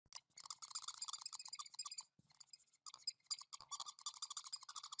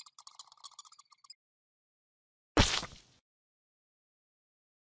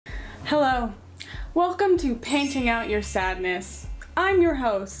Hello, welcome to Painting Out Your Sadness. I'm your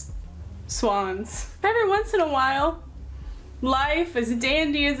host, Swandzz. Every once in a while, life, as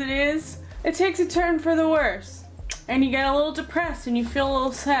dandy as it is, it takes a turn for the worse. And you get a little depressed and you feel a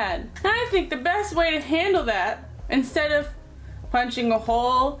little sad. And I think the best way to handle that, instead of punching a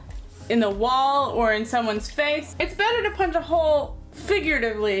hole in the wall or in someone's face, it's better to punch a hole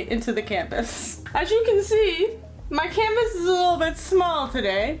figuratively into the canvas. As you can see, my canvas is a little bit small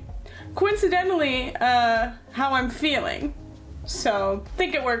today. Coincidentally, how I'm feeling. So, I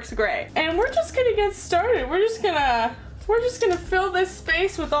think it works great. And we're just gonna get started. We're just gonna fill this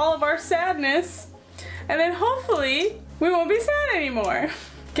space with all of our sadness, and then hopefully we won't be sad anymore.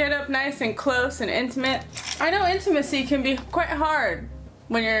 Get up nice and close and intimate. I know intimacy can be quite hard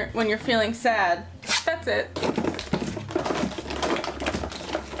when you're feeling sad. That's it.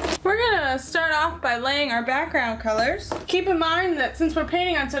 We're gonna start off by laying our background colors. Keep in mind that since we're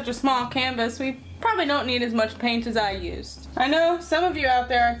painting on such a small canvas, we probably don't need as much paint as I used. I know some of you out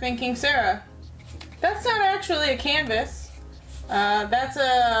there are thinking, Sarah, that's not actually a canvas. That's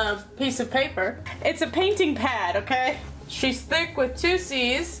a piece of paper. It's a painting pad, okay? She's thick with 2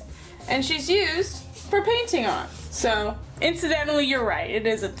 C's, and she's used for painting on. So, incidentally, you're right, it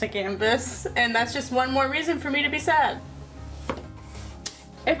isn't a canvas, and that's just one more reason for me to be sad.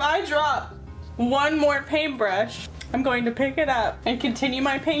 If I drop one more paintbrush, I'm going to pick it up and continue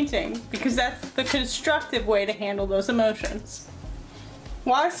my painting, because that's the constructive way to handle those emotions.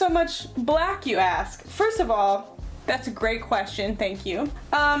 Why so much black, you ask? First of all, that's a great question, thank you.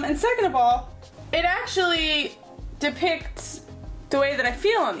 And second of all, it actually depicts the way that I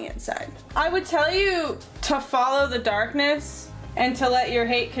feel on the inside. I would tell you to follow the darkness and to let your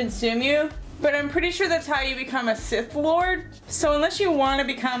hate consume you, but I'm pretty sure that's how you become a Sith Lord. So unless you want to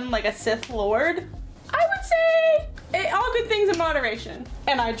become like a Sith Lord, I would say all good things in moderation.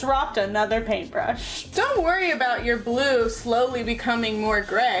 And I dropped another paintbrush. Don't worry about your blue slowly becoming more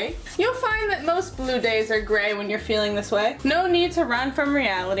gray. You'll find that most blue days are gray when you're feeling this way. No need to run from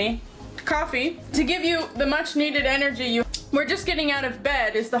reality. Coffee, to give you the much needed energy we're just getting out of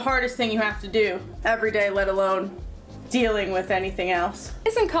bed is the hardest thing you have to do every day, let alone dealing with anything else.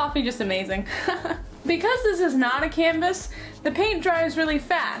 Isn't coffee just amazing? Because this is not a canvas, the paint dries really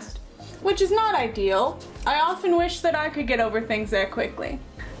fast, which is not ideal. I often wish that I could get over things that quickly.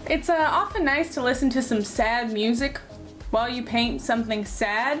 It's often nice to listen to some sad music while you paint something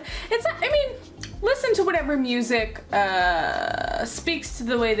sad. Listen to whatever music speaks to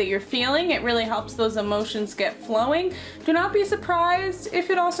the way that you're feeling. It really helps those emotions get flowing. Do not be surprised if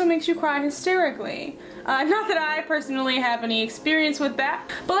it also makes you cry hysterically. Not that I personally have any experience with that,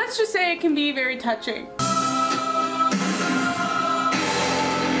 but let's just say it can be very touching.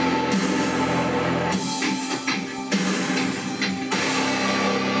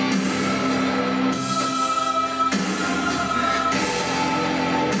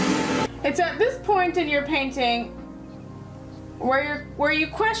 It's at this point in your painting where you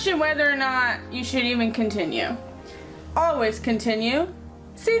question whether or not you should even continue. Always continue.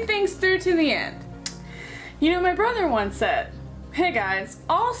 See things through to the end. You know, my brother once said, "Hey guys,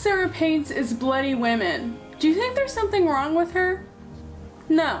 all Sarah paints is bloody women. Do you think there's something wrong with her?"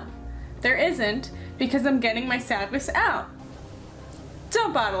 No, there isn't, because I'm getting my sadness out.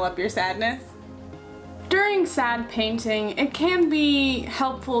 Don't bottle up your sadness. During sad painting, it can be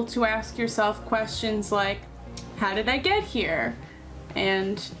helpful to ask yourself questions like, how did I get here?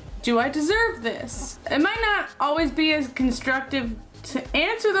 And do I deserve this? It might not always be as constructive to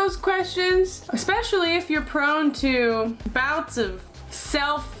answer those questions, especially if you're prone to bouts of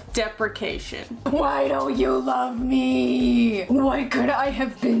self-deprecation. Why don't you love me? What could I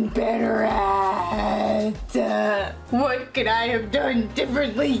have been better at? What could I have done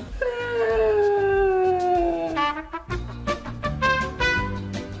differently?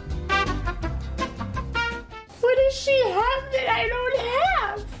 What does she have that I don't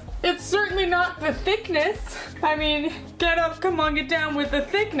have? It's certainly not the thickness. I mean, get up, come on, get down with the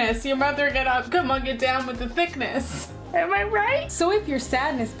thickness. Your mother get up, come on, get down with the thickness. Am I right? So if your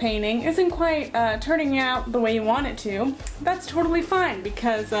sadness painting isn't quite turning out the way you want it to, that's totally fine,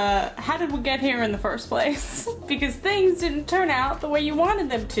 because how did we get here in the first place? Because things didn't turn out the way you wanted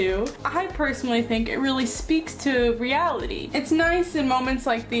them to. I personally think it really speaks to reality. It's nice in moments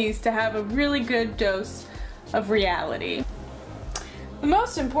like these to have a really good dose of reality. The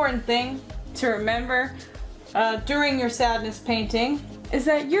most important thing to remember during your sadness painting is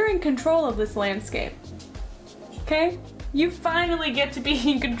that you're in control of this landscape. Okay? You finally get to be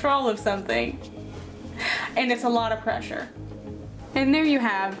in control of something. And it's a lot of pressure. And there you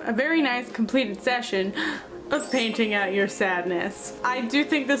have a very nice completed session of painting out your sadness. I do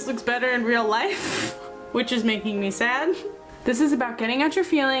think this looks better in real life, which is making me sad. This is about getting out your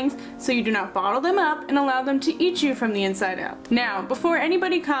feelings so you do not bottle them up and allow them to eat you from the inside out. Now, before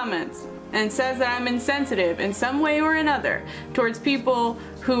anybody comments and says that I'm insensitive in some way or another towards people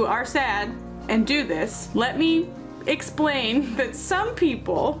who are sad and do this, let me explain that some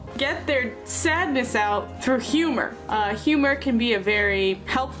people get their sadness out through humor. Humor can be a very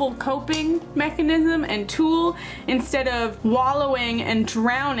helpful coping mechanism and tool instead of wallowing and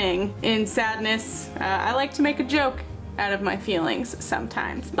drowning in sadness. I like to make a joke out of my feelings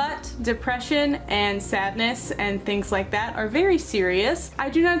sometimes. But depression and sadness and things like that are very serious. I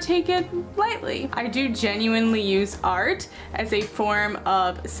do not take it lightly. I do genuinely use art as a form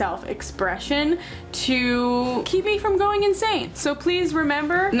of self-expression to keep me from going insane. So please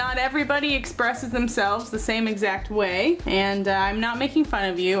remember, not everybody expresses themselves the same exact way, and I'm not making fun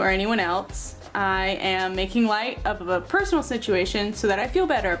of you or anyone else. I am making light of a personal situation so that I feel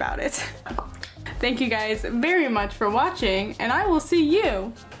better about it. Thank you guys very much for watching, and I will see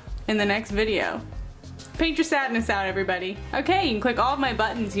you in the next video. Paint your sadness out, everybody. Okay, you can click all of my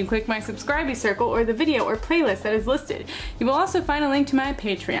buttons. You can click my subscribe circle or the video or playlist that is listed. You will also find a link to my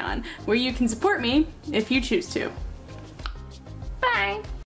Patreon, where you can support me if you choose to. Bye!